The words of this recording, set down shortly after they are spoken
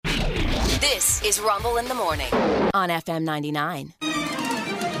This is Rumble in the Morning on FM 99.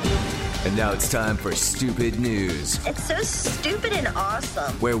 And now it's time for Stupid News, It's so stupid and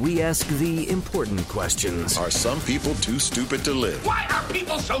awesome. where we ask the important questions. Are some people too stupid to live? Why are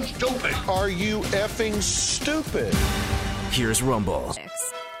people so stupid? Are you effing stupid? Here's Rumble.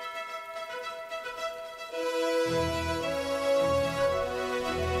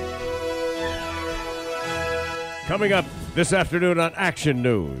 Coming up this afternoon on Action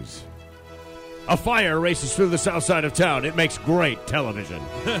News. A fire races through the south side of town. It makes great television.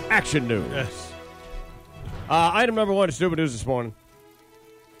 Action News. Yes. Item number one, Stupid News this morning.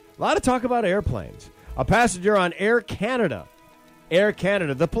 A lot of talk about airplanes. A passenger on Air Canada,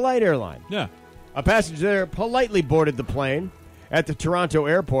 the polite airline. Yeah. A passenger there politely boarded the plane at the Toronto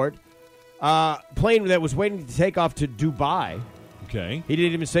airport. Plane that was waiting to take off to Dubai. Okay. He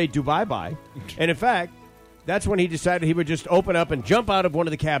didn't even say Dubai bye. And in fact, that's when he decided he would just open up and jump out of one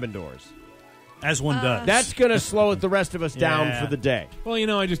of the cabin doors. As one does. That's going to slow the rest of us down for the day. Well,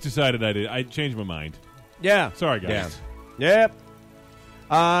 I just decided I changed my mind. Yeah. Sorry, guys. Yeah.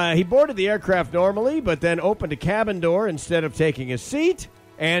 Yep. He boarded the aircraft normally, but then opened a cabin door instead of taking a seat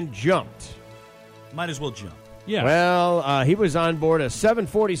and jumped. Might as well jump. Yeah. Well, he was on board a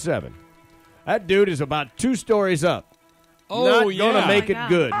 747. That dude is about 2 stories up. Oh, Not yeah. going to make it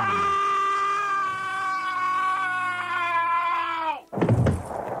good.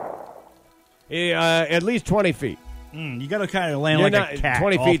 At least 20 feet. You got to kind of land like a cat.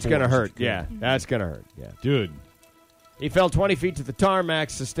 20 all feet's going to fours. hurt. Yeah, that's going to hurt. Yeah. Dude. He fell 20 feet to the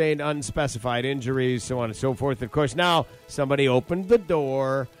tarmac, sustained unspecified injuries, so on and so forth. Of course, now somebody opened the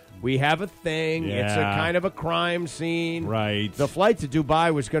door. We have a thing. Yeah. It's a kind of a crime scene. Right. The flight to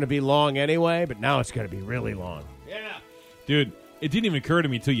Dubai was going to be long anyway, but now it's going to be really long. Yeah. Dude, it didn't even occur to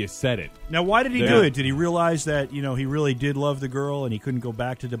me until you said it. Now, why did he do it? Did he realize that, he really did love the girl and he couldn't go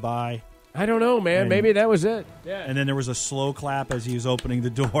back to Dubai? I don't know, man. And- Maybe that was it. Yeah. And then there was a slow clap as he was opening the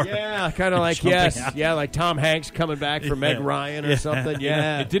door. Yeah, kind of like, Jumping yes. out. Yeah, like Tom Hanks coming back for Meg Ryan or something.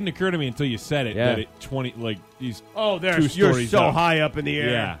 Yeah. It didn't occur to me until you said it Yeah. that 20, he's Oh, 2 you're stories so up. high up in the air.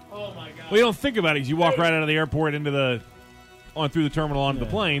 Yeah. Oh, my God. Well, you don't think about it. You walk right out of the airport through the terminal onto the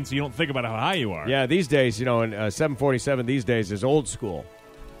plane, so you don't think about how high you are. Yeah, these days, in 747 these days is old school.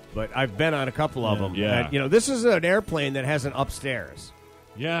 But I've been on a couple of them. Yeah. And, this is an airplane that has an upstairs.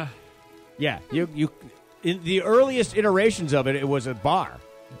 Yeah. Yeah, you in the earliest iterations of it, it was a bar.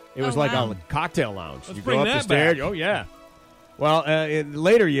 It was like a cocktail lounge. Let's you bring go up that the stairs. back. Oh yeah. Well, in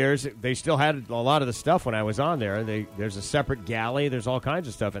later years, they still had a lot of the stuff when I was on there. There's a separate galley. There's all kinds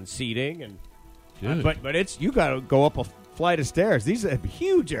of stuff and seating and. Dude. But you got to go up a flight of stairs. These are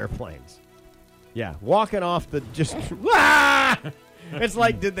huge airplanes. Yeah, walking off the just. It's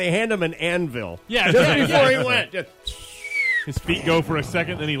like, did they hand him an anvil? Yeah, just yeah, before he exactly. went. Just, His feet go for a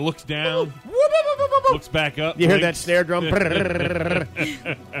second, then he looks down, looks back up. you hear that blinks. snare drum?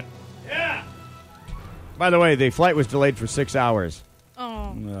 Yeah. By the way, the flight was delayed for 6 hours.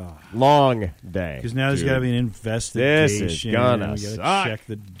 Oh. Long day. Because now there's Dude. got to be an investigation. This is gonna We gotta suck. check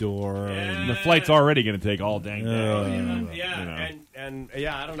the door. And the flight's already going to take all dang day. And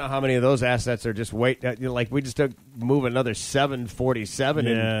I don't know how many of those assets are just wait. Like we just took move another 747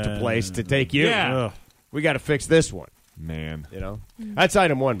 into place to take you. Yeah. We got to fix this one. Man. That's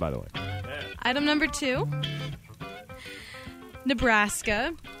item one, by the way. Item number 2.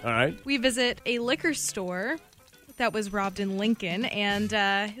 Nebraska. All right. We visit a liquor store that was robbed in Lincoln, and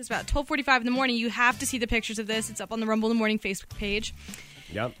it was about 12:45 in the morning. You have to see the pictures of this. It's up on the Rumble in the Morning Facebook page.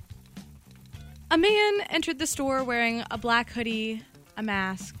 Yep. A man entered the store wearing a black hoodie, a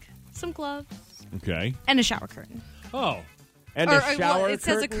mask, some gloves, Okay. and a shower curtain. Oh. And Or, a shower well, it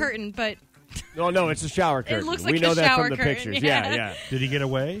says a curtain? curtain, but No, it's a shower curtain. looks like we know a that shower from the curtain, pictures. yeah. Yeah. Did he get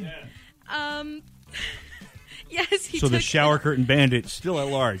away? yes, he So the took Shower Curtain Bandit still at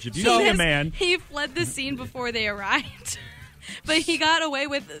large. If you see a man... He fled the scene before they arrived. But he got away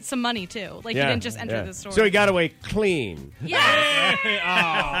with some money, too. Like, he didn't just enter the store. So he got away clean. Yeah.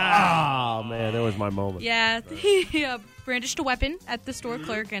 Oh, man, that was my moment. Yeah, he brandished a weapon at the store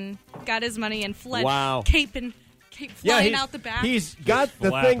clerk and got his money and fled. Wow. Cape flying out the back. He's got the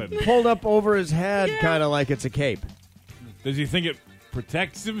Flapping. thing pulled up over his head, kind of like it's a cape. Does he think it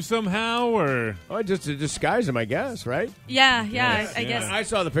protects him somehow, or? Oh, just to disguise him, I guess, right? Yeah, Yes, I guess. I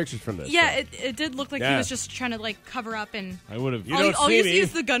saw the pictures from this. Yeah, so. it did look like he Yeah. was just trying to, like, cover up and... I would have. all you see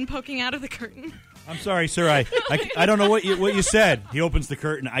is the gun poking out of the curtain. I'm sorry, sir. I don't know what you said. He opens the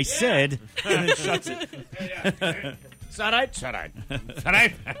curtain. I said, and then shuts it. That's That's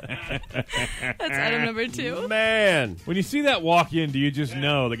item number 2. Man. When you see that walk in, do you just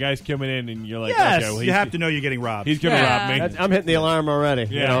know the guy's coming in and you're like, Yes. okay, well, You have to know you're getting robbed. he's going to Yeah. rob me. I'm hitting the alarm already.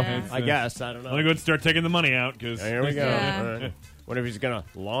 Yeah. You know, Yeah. I guess. I don't know. I'm going to go and start taking the money out because Here we go. Yeah. All right. What if he's going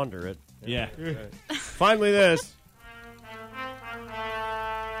to launder it? yeah. Finally, this.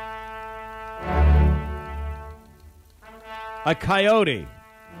 A coyote.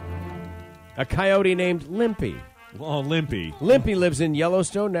 A coyote named Limpy. Oh, Limpy. Limpy lives in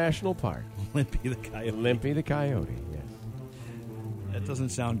Yellowstone National Park. Limpy the Coyote. Limpy the Coyote, yes. That doesn't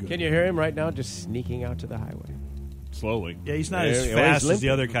sound good. Can you hear him right now just sneaking out to the highway? Slowly. Yeah, he's not as He's fast as limpy. the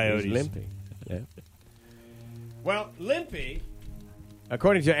other He's coyotes. limpy. Yeah. Well, Limpy,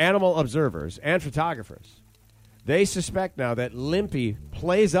 according to animal observers and photographers, they suspect now that Limpy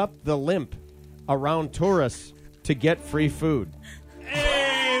plays up the limp around tourists to get free food.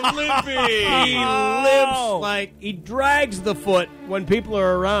 Hey, Limpy! He limps like he drags the foot when people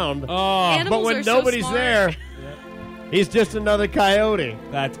are around. Oh, Animals but when are so nobody's smart. there, he's just another coyote.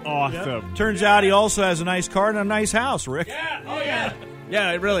 that's awesome. Turns out he also has a nice car and a nice house, Rick.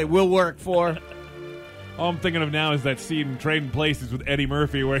 Yeah, it really will work for. All I'm thinking of now is that scene in Trading Places with Eddie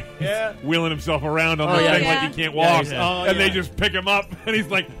Murphy where he's wheeling himself around on the yeah. thing Yeah. like he can't walk. Yeah, and they just pick him up and he's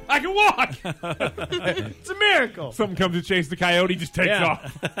like, I can walk! It's a miracle. Something comes to chase the coyote, just takes Yeah.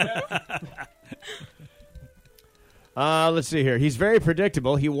 off. Let's see here. He's very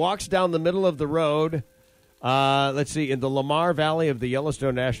predictable. He walks down the middle of the road. Let's see, in the Lamar Valley of the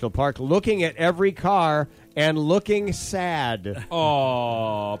Yellowstone National Park, looking at every car and looking sad.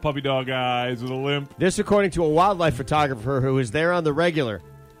 Oh, puppy dog eyes with a limp. This, according to a wildlife photographer who is there on the regular.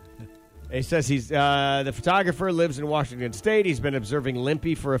 He says he's the photographer lives in Washington State. He's been observing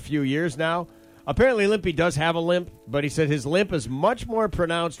Limpy for a few years now. Apparently, Limpy does have a limp, but he said his limp is much more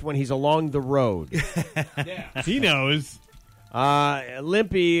pronounced when he's along the road. He knows.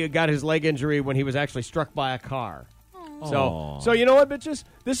 Limpy got his leg injury when he was actually struck by a car. So you know what, bitches?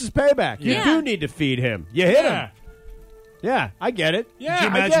 This is payback. Yeah. You do need to feed him. You hit him. Yeah, I get it. Yeah. Can you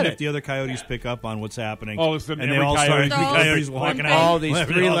I imagine get if the other coyotes pick up on what's happening? All of a sudden, and they every all start coyote- the They're all coyotes just walking limping. out. all these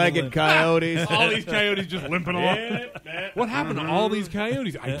Limping three-legged limp. coyotes. All these coyotes just limping along. What happened to all these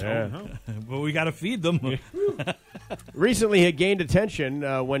coyotes? I don't know. But we got to feed them. Recently, he gained attention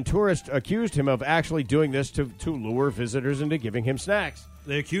when tourists accused him of actually doing this to lure visitors into giving him snacks.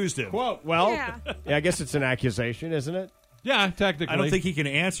 They accused him. Quote, well, Yeah. I guess it's an accusation, isn't it? Yeah, technically. I don't think he can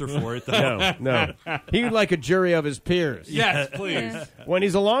answer for it, though. No. He'd like a jury of his peers. Yes, please. When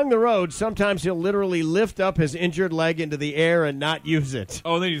he's along the road, sometimes he'll literally lift up his injured leg into the air and not use it.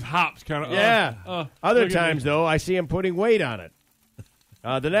 Oh, then he just hops kind of. Yeah. Other times, though, I see him putting weight on it.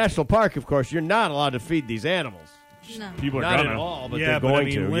 The national park, of course, you're not allowed to feed these animals. No. People are Not gonna. at all, but yeah, they're but going I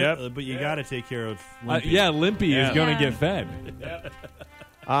mean, to. Yep. but you got to take care of Limpy. Yeah, Limpy Yeah. is going to Yeah. get fed.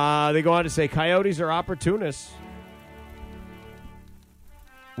 They go on to say coyotes are opportunists.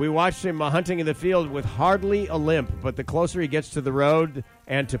 We watched him hunting in the field with hardly a limp, but the closer he gets to the road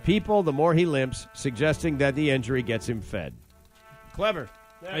and to people, the more he limps, suggesting that the injury gets him fed. Clever.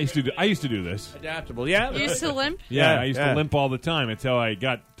 I used to do this. Adaptable. Yeah. You used to limp? Yeah, Yeah, I used yeah. to limp all the time until I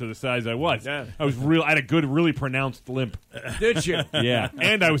got to the size I was. Yeah. I was real. I had a good, really pronounced limp. Did you? Yeah,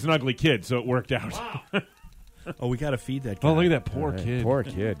 and I was an ugly kid, so it worked out. Oh, we got to feed that guy. Oh, look at that poor kid. Poor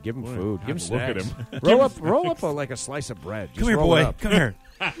kid. Give him food. Give him Look at snacks. him. Roll up like a slice of bread. Just Come here, roll it boy. up. Come here.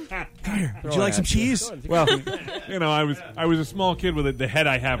 Come here. Would you like some cheese? Well, You know, I was a small kid with the head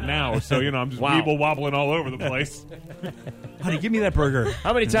I have now, so you know I'm just Wow. weeble wobbling all over the place. Honey, give me that burger.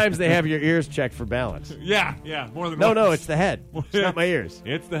 how many times they have your ears checked for balance? Yeah, more than No, once. no, it's the head. It's not my ears.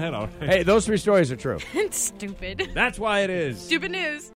 It's the head. All right. Hey, those three stories are true. Stupid. That's why it is. Stupid news.